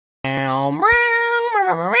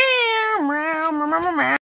Hello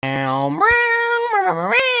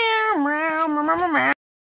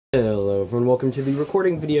everyone, welcome to the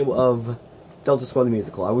recording video of Delta Squad the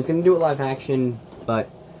Musical. I was going to do it live action, but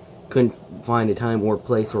couldn't find a time or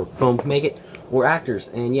place or film to make it, or actors.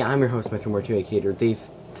 And yeah, I'm your host, Matthew Moore, Cater Thief.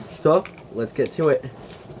 So, let's get to it.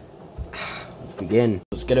 Let's begin.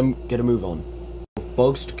 Let's get a move on.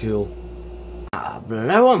 Bugs to kill.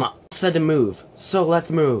 Blow 'em up. Said to move, so let's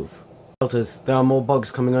move. Deltas, there are more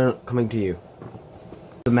bugs coming to you.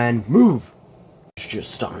 The man, move. It's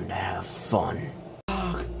just starting to have fun.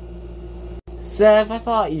 Sev, I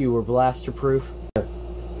thought you were blaster proof.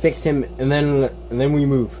 Fixed him, and then we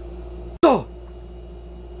move. Go!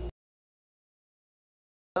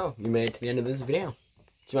 Oh, you made it to the end of this video.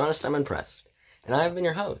 To be honest, I'm impressed. And I've been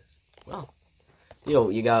your host. Well,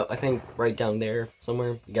 you got, I think, right down there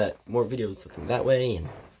somewhere, you got more videos looking that way, and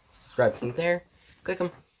subscribe from there. Click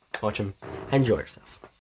them, watch them, enjoy yourself.